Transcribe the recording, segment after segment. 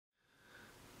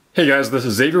Hey guys, this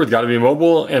is Xavier with Gotta Be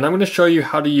Mobile, and I'm going to show you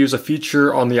how to use a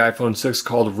feature on the iPhone 6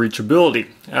 called Reachability.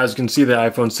 As you can see, the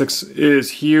iPhone 6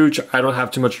 is huge. I don't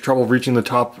have too much trouble reaching the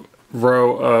top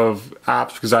row of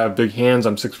apps because I have big hands.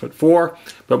 I'm 6'4",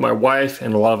 but my wife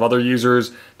and a lot of other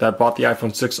users that bought the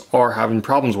iPhone 6 are having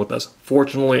problems with this.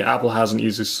 Fortunately, Apple has an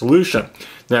easy solution.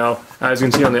 Now, as you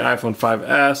can see on the iPhone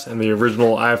 5S and the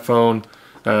original iPhone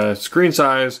screen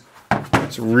size,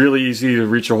 it's really easy to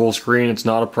reach a whole screen. It's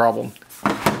not a problem.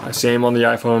 Same on the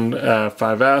iPhone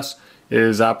 5S,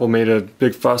 is Apple made a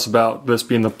big fuss about this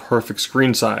being the perfect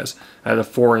screen size at a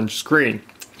 4-inch screen.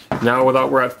 Now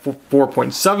we're at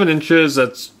 4.7 inches,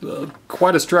 that's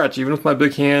quite a stretch. Even with my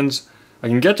big hands, I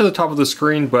can get to the top of the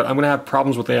screen, but I'm going to have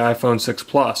problems with the iPhone 6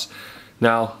 Plus.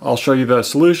 Now, I'll show you the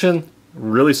solution.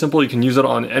 Really simple, you can use it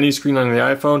on any screen on the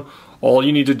iPhone. All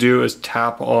you need to do is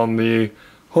tap on the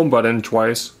home button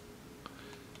twice,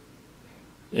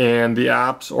 and the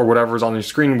apps or whatever's on your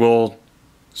screen will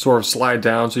sort of slide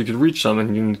down so you can reach them,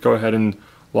 and you can go ahead and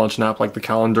launch an app like the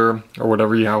calendar or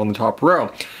whatever you have on the top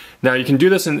row. Now you can do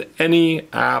this in any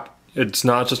app. It's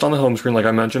not just on the home screen like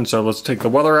I mentioned. So let's take the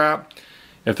weather app.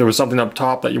 If there was something up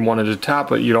top that you wanted to tap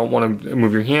but you don't want to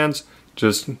move your hands,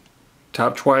 just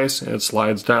tap twice and it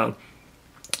slides down.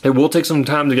 It will take some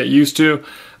time to get used to.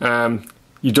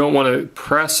 You don't want to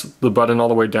press the button all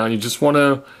the way down. You just want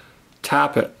to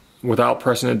tap it without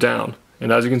pressing it down.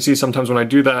 And as you can see, sometimes when I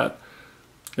do that,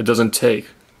 it doesn't take.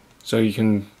 So you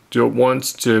can do it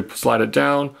once to slide it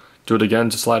down, do it again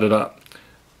to slide it up.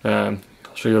 I'll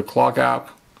show you a clock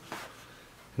app.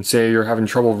 And say you're having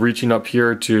trouble reaching up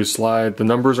here to slide the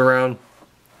numbers around.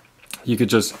 You could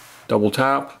just double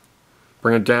tap,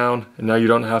 bring it down, and now you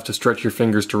don't have to stretch your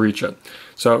fingers to reach it.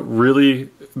 So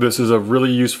really, this is a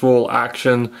really useful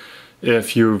action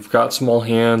if you've got small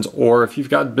hands or if you've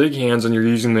got big hands and you're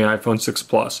using the iPhone 6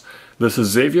 Plus. This is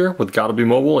Xavier with Gotta Be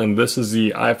Mobile, and this is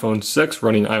the iPhone 6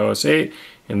 running iOS 8,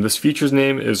 and this feature's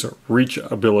name is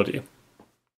Reachability.